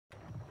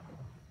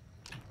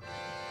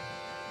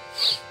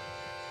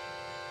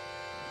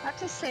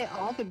to say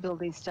all the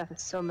building stuff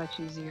is so much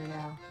easier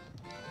now.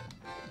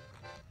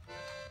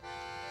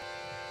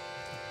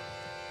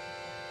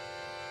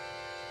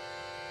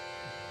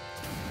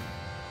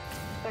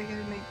 I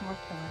gotta make more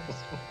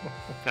pillars.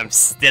 I'm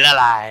still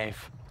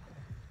alive.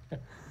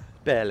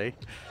 Barely.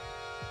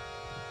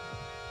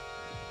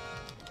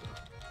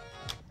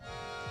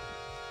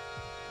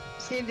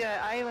 See,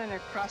 the island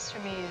across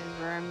from me is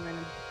where I'm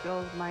gonna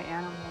build my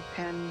animal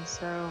pen,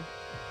 so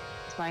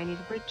that's why I need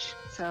a bridge,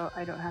 so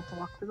I don't have to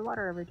walk through the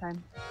water every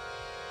time.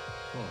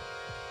 Oh.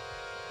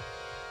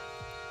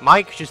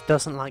 Mike just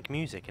doesn't like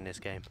music in this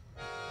game.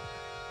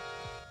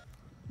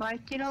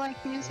 Mike, you don't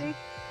like music?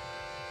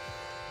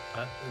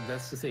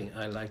 That's the thing.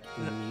 I like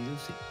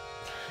music.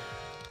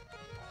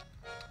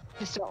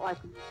 Just don't like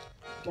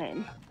the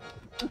game.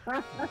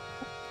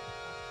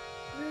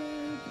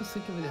 Just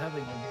think of it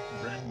having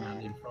a brand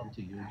man in front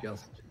of you,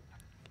 just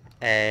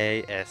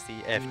A, S, D,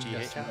 F, G,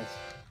 H, just L. nice.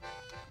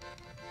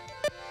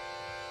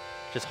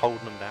 Just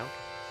holding them down.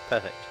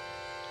 Perfect.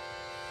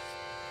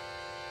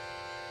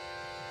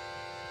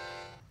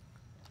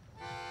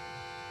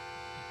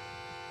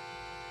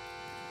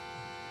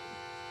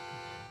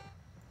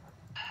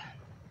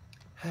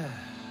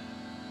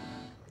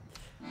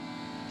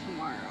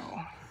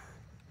 Tomorrow.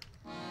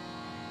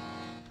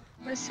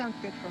 What sounds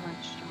good for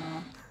lunch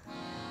tomorrow?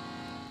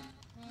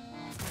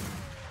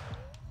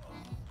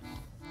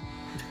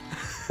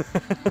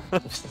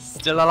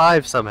 Still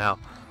alive somehow.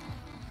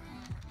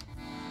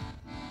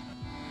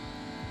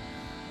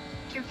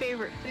 What's your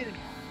favorite food?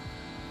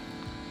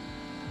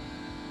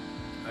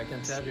 I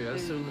can tell you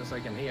as soon as I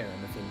can hear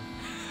anything.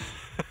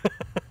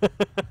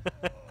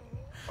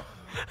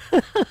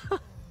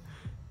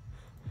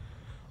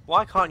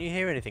 Why can't you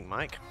hear anything,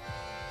 Mike?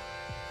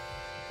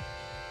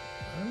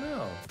 I don't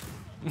know.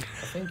 I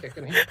think I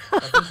can hear. I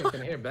think I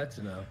can hear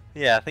better now.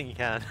 Yeah, I think you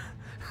can.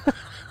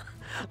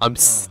 I'm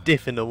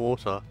stiff in the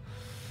water.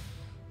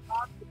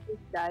 Bob the fish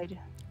died.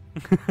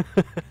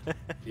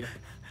 Yeah.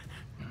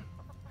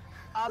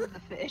 Bob the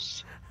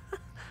fish.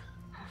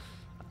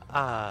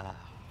 Ah,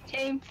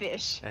 Tame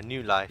fish. a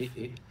new life.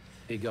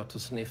 He got to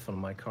sniff on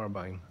my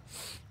carbine.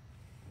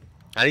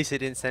 At least it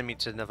didn't send me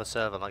to another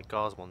server like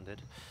Gars one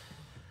did.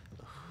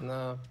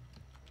 No.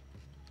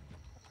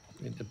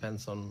 It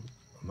depends on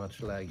how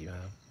much lag you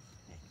have.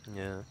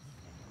 Yeah.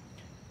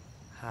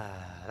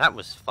 That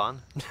was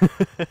fun.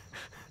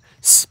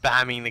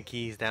 Spamming the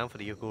keys down for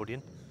the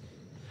accordion.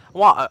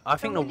 Well, I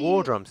think the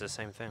war drum's the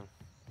same thing.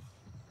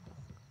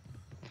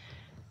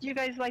 Do you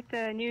guys like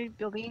the new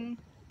building?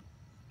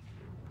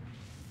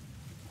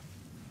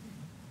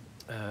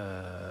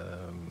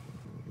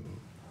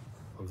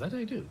 Well, that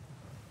I do.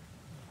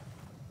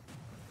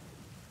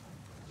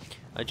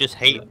 I just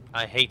hate.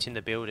 I hate in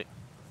the building.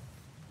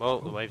 Well,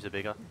 the waves are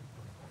bigger.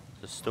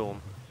 The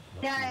storm.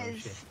 Yeah,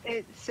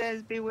 it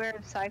says beware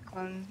of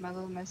cyclones, my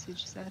little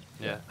message said.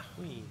 Yeah.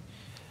 New.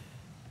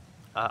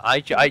 I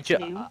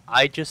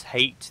just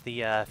hate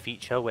the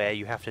feature where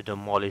you have to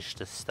demolish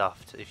the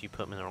stuff if you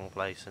put them in the wrong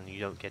place and you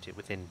don't get it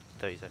within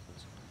 30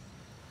 seconds.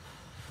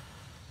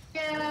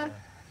 Yeah.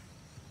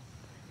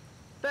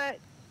 But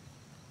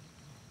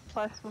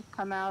Plus will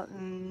come out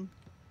and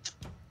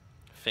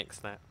Fix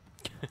that.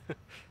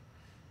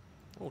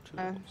 Oh, two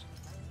Uh, of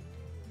those.